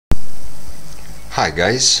Hi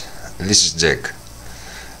guys, this is Jack.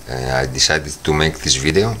 I decided to make this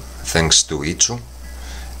video thanks to Itsu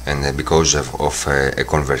and because of a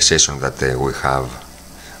conversation that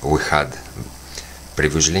we had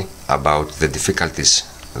previously about the difficulties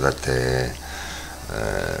that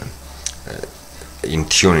in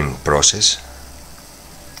tuning process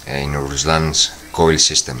in Ruslan's coil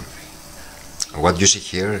system. What you see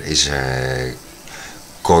here is a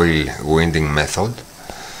coil winding method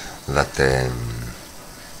that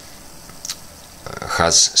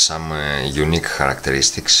has some unique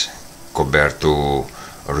characteristics compared to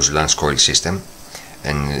Ruslan's coil system,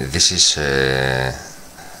 and this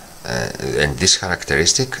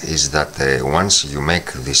characteristic is that once you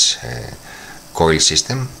make this coil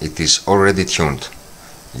system, it is already tuned.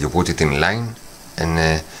 You put it in line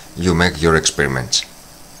and you make your experiments.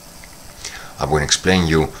 I will explain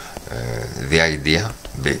you the idea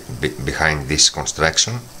behind this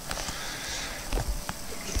construction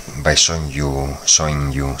by showing you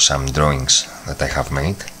some drawings that I have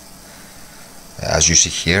made. As you see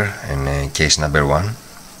here in case number 1,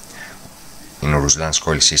 in Ruslan's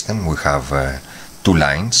coil system we have two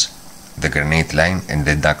lines, the grenade line and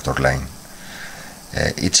the inductor line.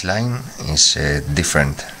 Each line is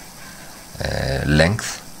different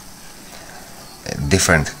length,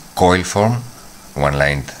 different coil form. One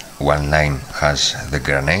line has the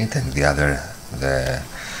grenade and the other the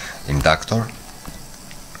inductor.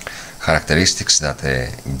 Characteristics that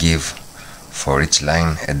give for each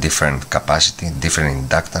line a different capacity, different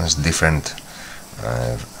inductance, different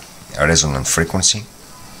resonant frequency,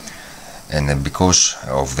 and because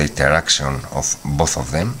of the interaction of both of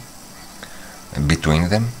them between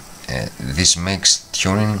them, this makes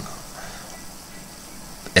tuning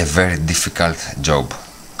a very difficult job.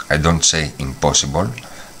 I don't say impossible,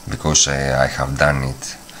 because I have done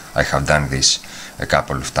this a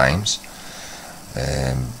couple of times,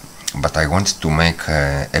 but I wanted to make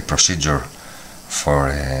a procedure for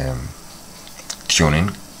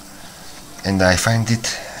tuning, and I find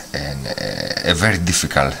it a very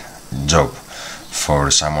difficult job for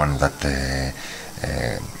someone that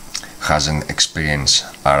has an experience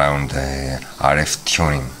around RF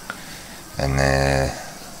tuning and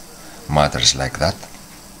matters like that.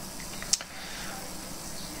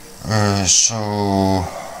 So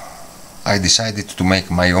I decided to make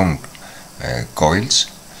my own coils,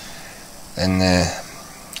 and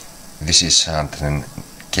this is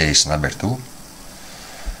case number 2.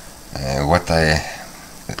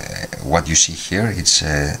 What you see here is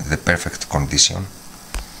the perfect condition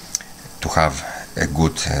to have a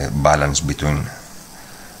good balance between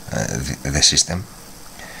the system,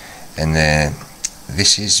 and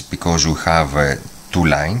this is because we have two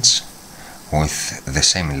lines with the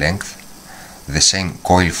same length, the same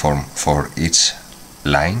coil form for each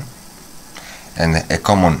line, and a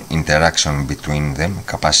common interaction between them,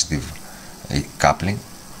 capacitive coupling,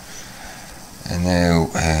 and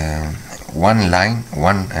one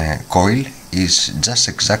coil is just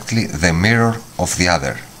exactly the mirror of the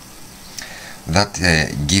other. That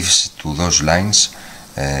gives to those lines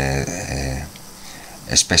a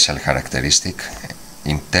special characteristic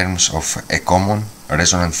in terms of a common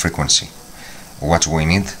resonant frequency, what we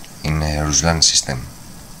need in a Ruslan system.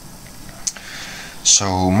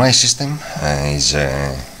 So my system is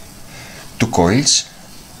two coils.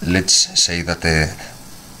 Let's say that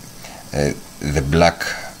the black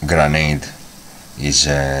grenade is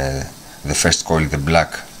the first coil. The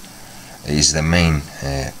black is the main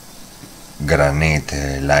grenade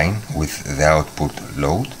line with the output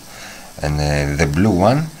load, and the blue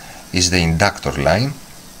one is the inductor line.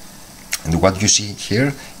 And what you see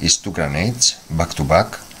here is two grenades back to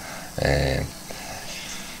back,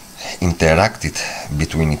 interacted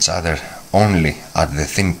between each other only at the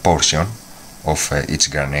thin portion of each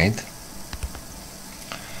grenade.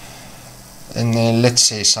 And let's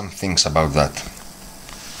say some things about that.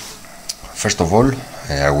 First of all,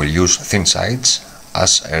 I will use thin sides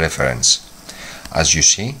as a reference. As you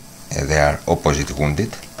see, they are opposite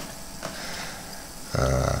wounded.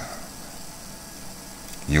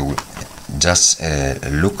 You just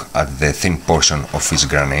look at the thin portion of each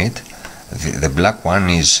grenade. The black one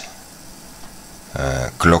is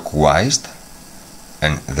clockwise,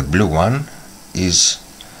 and the blue one is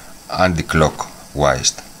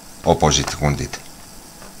anti-clockwise, opposite wounded.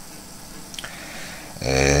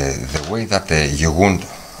 The way that you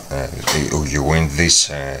wound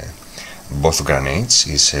this both grenades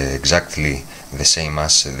is exactly the same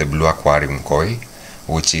as the blue aquarium coil,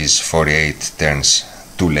 which is 48 turns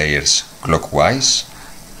 2 layers clockwise,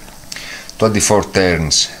 24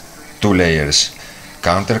 turns 2 layers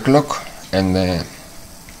counterclock, and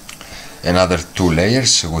another 2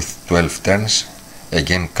 layers with 12 turns,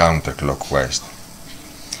 again counterclockwise.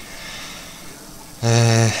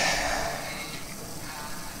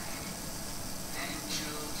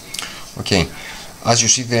 Okay, as you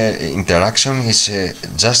see, the interaction is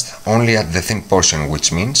just only at the thin portion,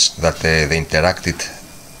 which means that the interacted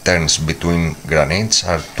turns between grenades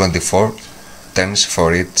are 24 turns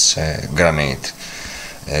for each grenade.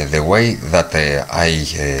 The way that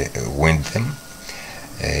I wind them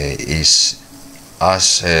is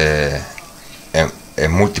as a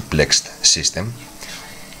multiplexed system,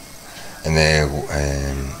 and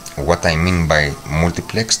what I mean by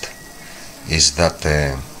multiplexed is that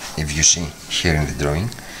if you see here in the drawing,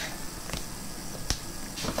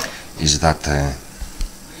 is that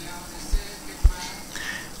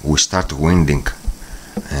we start winding,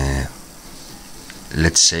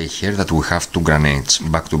 let's say here that we have 2 grenades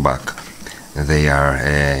back to back. They are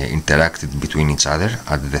interacted between each other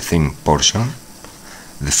at the thin portion.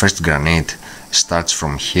 The first grenade starts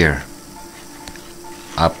from here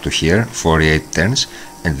up to here, 48 turns,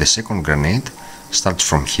 and the second grenade starts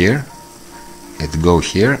from here and go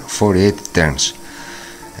here, 48 turns.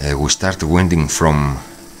 We start winding from,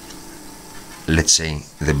 let's say,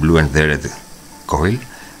 the blue and the red coil.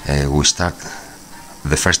 We start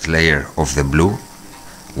the first layer of the blue,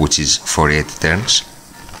 which is 48 turns,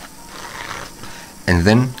 and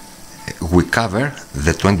then we cover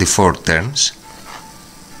the 24 turns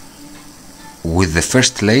with the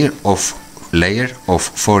first layer of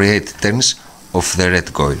 48 turns of the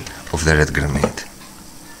red coil, of the red grenade.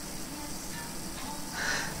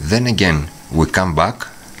 Then again we come back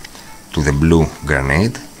to the blue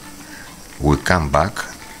grenade, we come back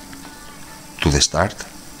to the start,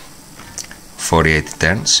 48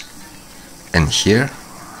 turns, and here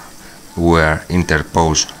we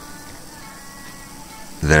interpose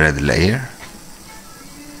the red layer,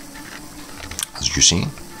 as you see,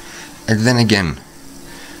 and then again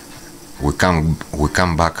we come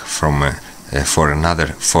back from for another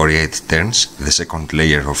 48 turns, the second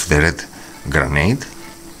layer of the red grenade,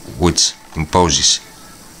 which imposes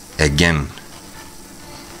again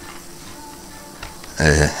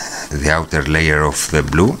the outer layer of the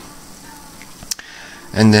blue,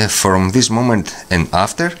 and from this moment and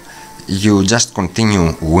after you just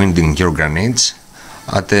continue winding your grenades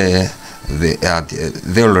at the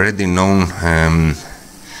already known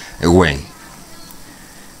way: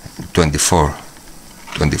 24,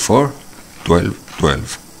 24, 12,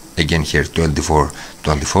 12. Again here 24,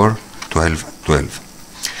 24, 12, 12.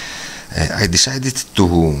 I decided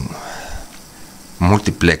to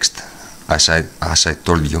multiplex, as I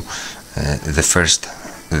told you,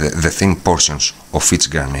 the thin portions of each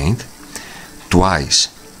grenade twice,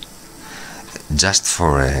 just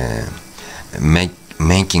for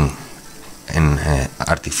making an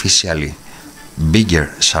artificially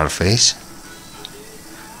bigger surface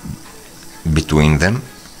between them,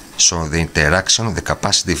 so the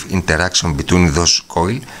capacitive interaction between those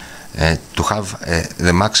coils to have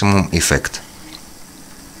the maximum effect.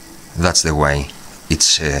 That's the way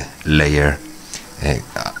each layer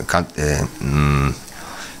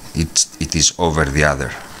it is over the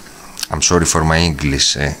other. I'm sorry for my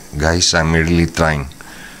English, guys, I'm really trying.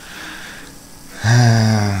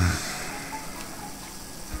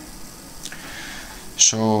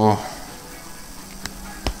 So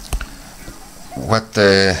what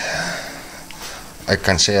I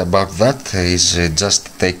can say about that is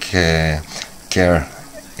just take care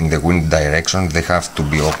in the wind direction. They have to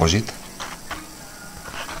be opposite,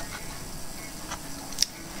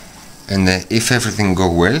 and if everything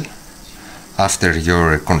goes well after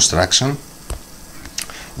your construction,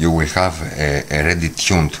 you will have a ready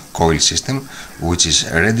tuned coil system which is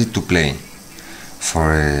ready to play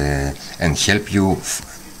for and help you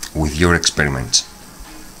with your experiments.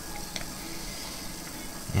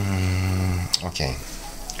 Okay,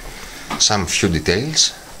 some few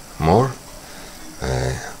details more.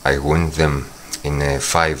 I wind them in a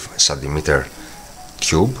 5 centimeter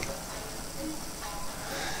tube,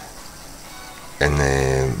 and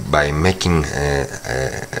by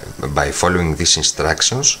following these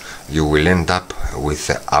instructions you will end up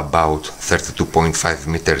with about 32.5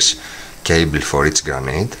 meters cable for each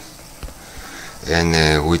grenade,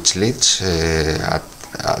 and which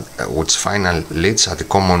final leads at a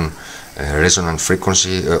common resonant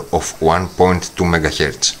frequency of 1.2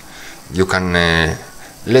 megahertz. You can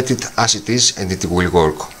let it as it is and it will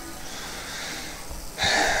work.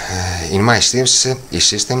 In my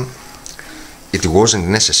system it wasn't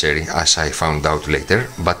necessary, as I found out later,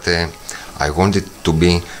 but I wanted to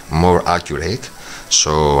be more accurate,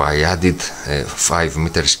 so I added 5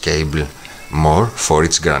 meters cable more for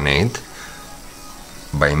each grenade,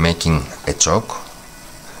 by making a choke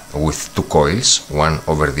with two coils, one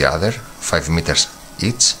over the other, 5 meters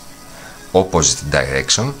each, opposite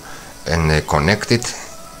direction, and connect it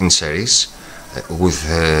in series with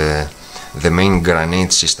the main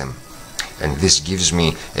grenade system. And this gives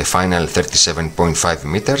me a final 37.5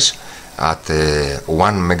 meters at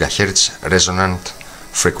 1 megahertz resonant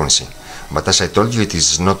frequency. But as I told you, it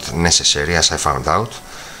is not necessary, as I found out.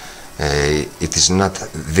 It is not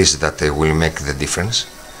this that will make the difference.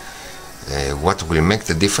 What will make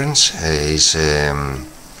the difference is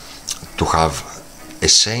to have a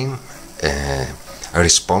same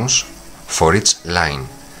response for each line,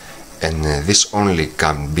 and this only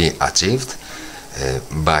can be achieved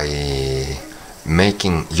by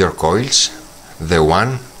making your coils the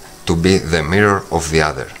one to be the mirror of the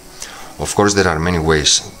other. Of course, there are many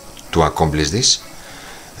ways to accomplish this,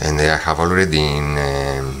 and I have already in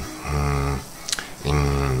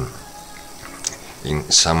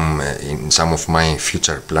some of my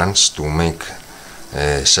future plans to make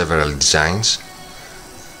several designs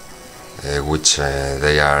which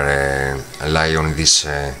they are lie on this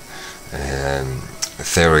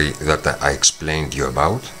theory that I explained you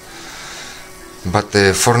about. But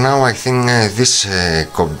for now, I think this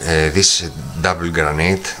double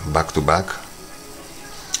grenade back to back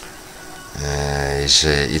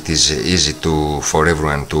it is easy for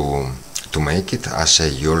everyone to make it, as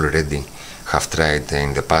you already have tried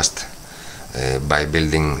in the past by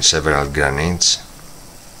building several grenades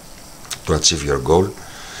to achieve your goal.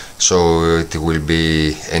 So it will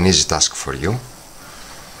be an easy task for you,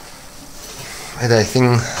 and I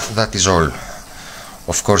think that is all.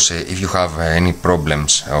 Of course, if you have any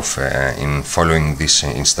problems in following these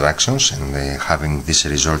instructions and having these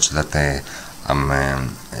results that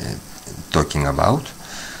I'm talking about,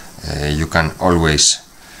 you can always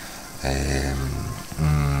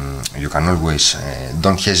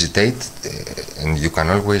don't hesitate, and you can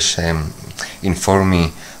always inform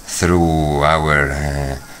me through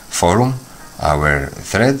our forum, our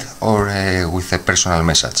thread, or with a personal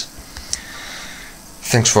message.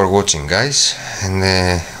 Thanks for watching, guys, and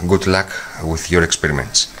good luck with your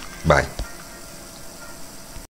experiments. Bye.